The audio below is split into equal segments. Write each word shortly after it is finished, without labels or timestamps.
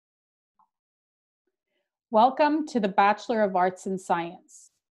Welcome to the Bachelor of Arts and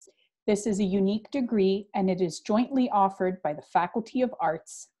Science. This is a unique degree and it is jointly offered by the Faculty of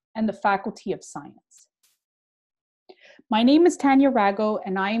Arts and the Faculty of Science. My name is Tanya Rago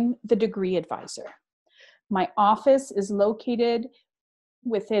and I'm the degree advisor. My office is located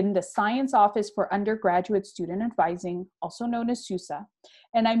within the Science Office for Undergraduate Student Advising, also known as SUSA,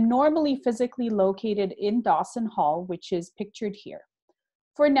 and I'm normally physically located in Dawson Hall, which is pictured here.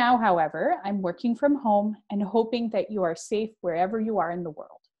 For now, however, I'm working from home and hoping that you are safe wherever you are in the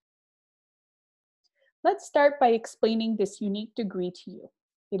world. Let's start by explaining this unique degree to you.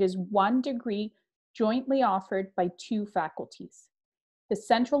 It is one degree jointly offered by two faculties. The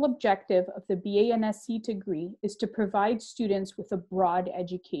central objective of the BA-NSC degree is to provide students with a broad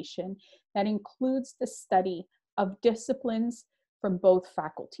education that includes the study of disciplines from both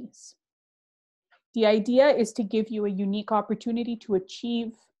faculties. The idea is to give you a unique opportunity to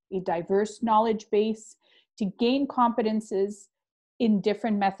achieve a diverse knowledge base, to gain competences in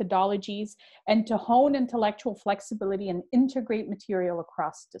different methodologies, and to hone intellectual flexibility and integrate material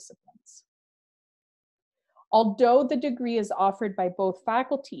across disciplines. Although the degree is offered by both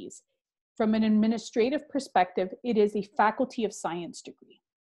faculties, from an administrative perspective, it is a Faculty of Science degree.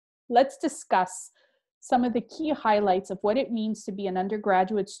 Let's discuss some of the key highlights of what it means to be an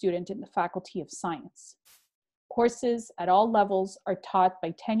undergraduate student in the Faculty of Science. Courses at all levels are taught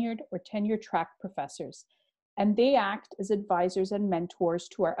by tenured or tenure-track professors, and they act as advisors and mentors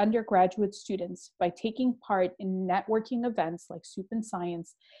to our undergraduate students by taking part in networking events like Soup and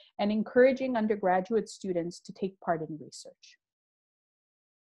Science and encouraging undergraduate students to take part in research.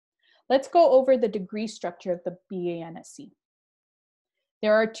 Let's go over the degree structure of the BA-NSC.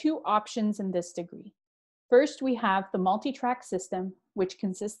 There are two options in this degree. First, we have the multi-track system, which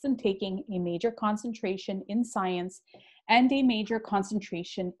consists in taking a major concentration in science and a major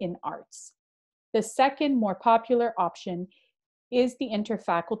concentration in arts. The second, more popular option is the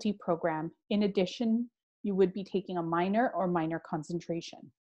interfaculty program. In addition, you would be taking a minor or minor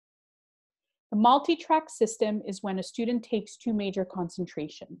concentration. The multi-track system is when a student takes two major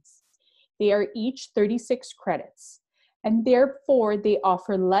concentrations. They are each 36 credits, and therefore they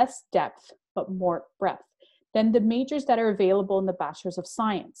offer less depth but more breadth than the majors that are available in the Bachelors of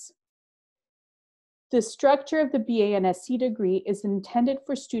Science. The structure of the BA-NSC degree is intended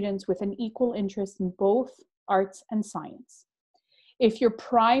for students with an equal interest in both arts and science. If your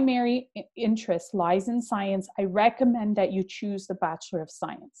primary interest lies in science, I recommend that you choose the Bachelor of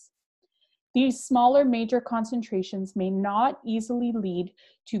Science. These smaller major concentrations may not easily lead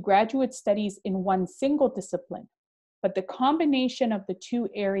to graduate studies in one single discipline, but the combination of the two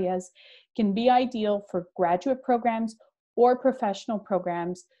areas can be ideal for graduate programs or professional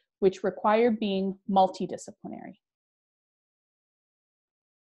programs which require being multidisciplinary.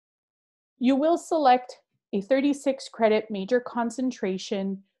 You will select a 36 credit major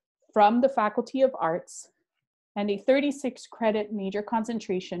concentration from the Faculty of Arts and a 36 credit major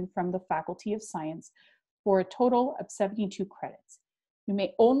concentration from the Faculty of Science for a total of 72 credits. You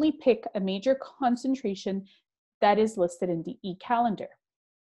may only pick a major concentration that is listed in the e-calendar.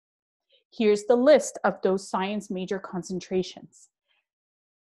 Here's the list of those science major concentrations.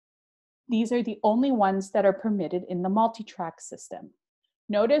 These are the only ones that are permitted in the multi-track system.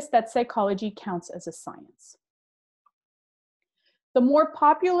 Notice that psychology counts as a science. The more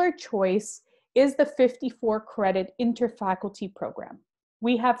popular choice is the 54 credit interfaculty program.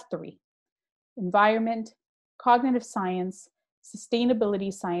 We have three: environment, cognitive science,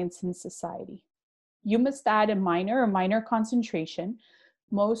 sustainability science, and society. You must add a minor or minor concentration.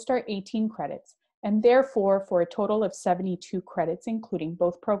 Most are 18 credits, and therefore for a total of 72 credits, including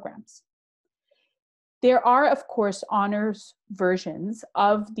both programs. There are, of course, honors versions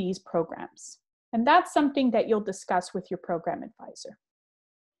of these programs, and that's something that you'll discuss with your program advisor.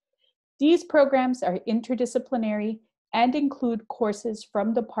 These programs are interdisciplinary and include courses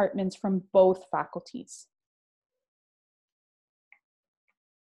from departments from both faculties.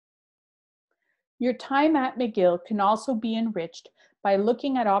 Your time at McGill can also be enriched by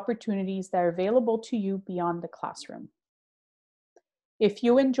looking at opportunities that are available to you beyond the classroom. If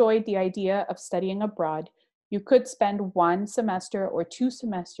you enjoyed the idea of studying abroad, you could spend one semester or 2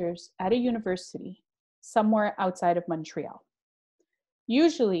 semesters at a university somewhere outside of Montreal.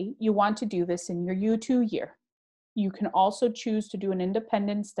 Usually, you want to do this in your U2 year. You can also choose to do an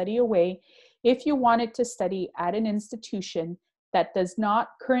independent study away if you wanted to study at an institution that does not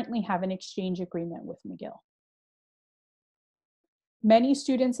currently have an exchange agreement with McGill. Many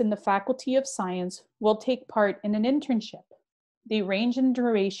students in the Faculty of Science will take part in an internship. They range in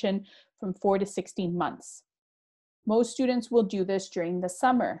duration from 4 to 16 months. Most students will do this during the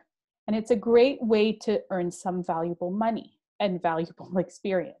summer, And it's a great way to earn some valuable money and valuable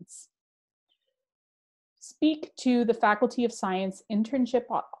experience. Speak to the Faculty of Science Internship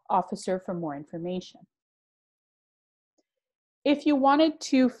Officer for more information. If you wanted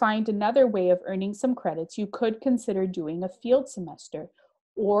to find another way of earning some credits, you could consider doing a field semester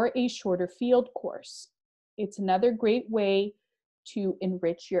or a shorter field course. It's another great way to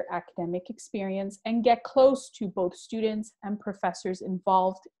enrich your academic experience and get close to both students and professors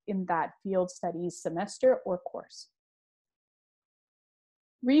involved in that field studies semester or course.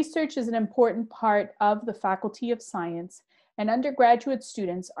 Research is an important part of the Faculty of Science, and undergraduate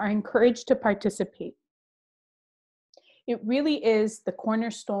students are encouraged to participate. It really is the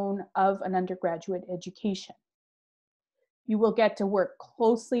cornerstone of an undergraduate education. You will get to work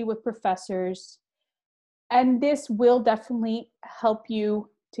closely with professors, and this will definitely help you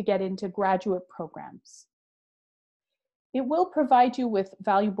to get into graduate programs. It will provide you with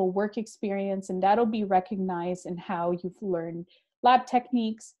valuable work experience, and that'll be recognized in how you've learned lab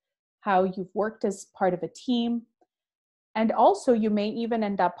techniques, how you've worked as part of a team, and also you may even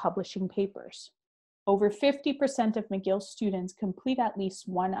end up publishing papers. Over 50% of McGill students complete at least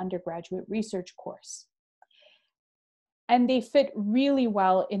one undergraduate research course. And they fit really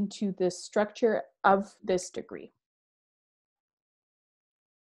well into the structure of this degree.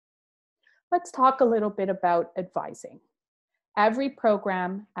 Let's talk a little bit about advising. Every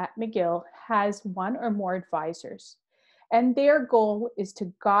program at McGill has one or more advisors, and their goal is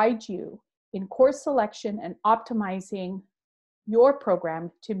to guide you in course selection and optimizing your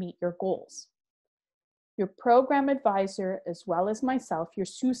program to meet your goals. Your program advisor, as well as myself, your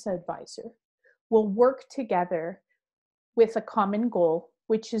SUSA advisor, will work together with a common goal,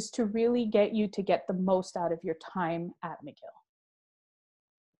 which is to really get you to get the most out of your time at McGill.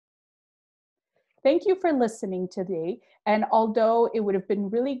 Thank you for listening today. And although it would have been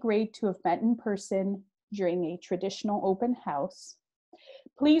really great to have met in person during a traditional open house,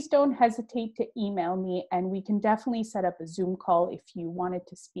 please don't hesitate to email me, and we can definitely set up a Zoom call if you wanted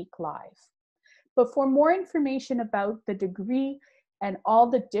to speak live. But for more information about the degree and all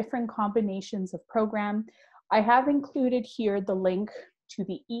the different combinations of program, I have included here the link to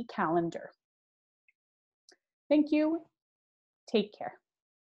the e-calendar. Thank you. Take care.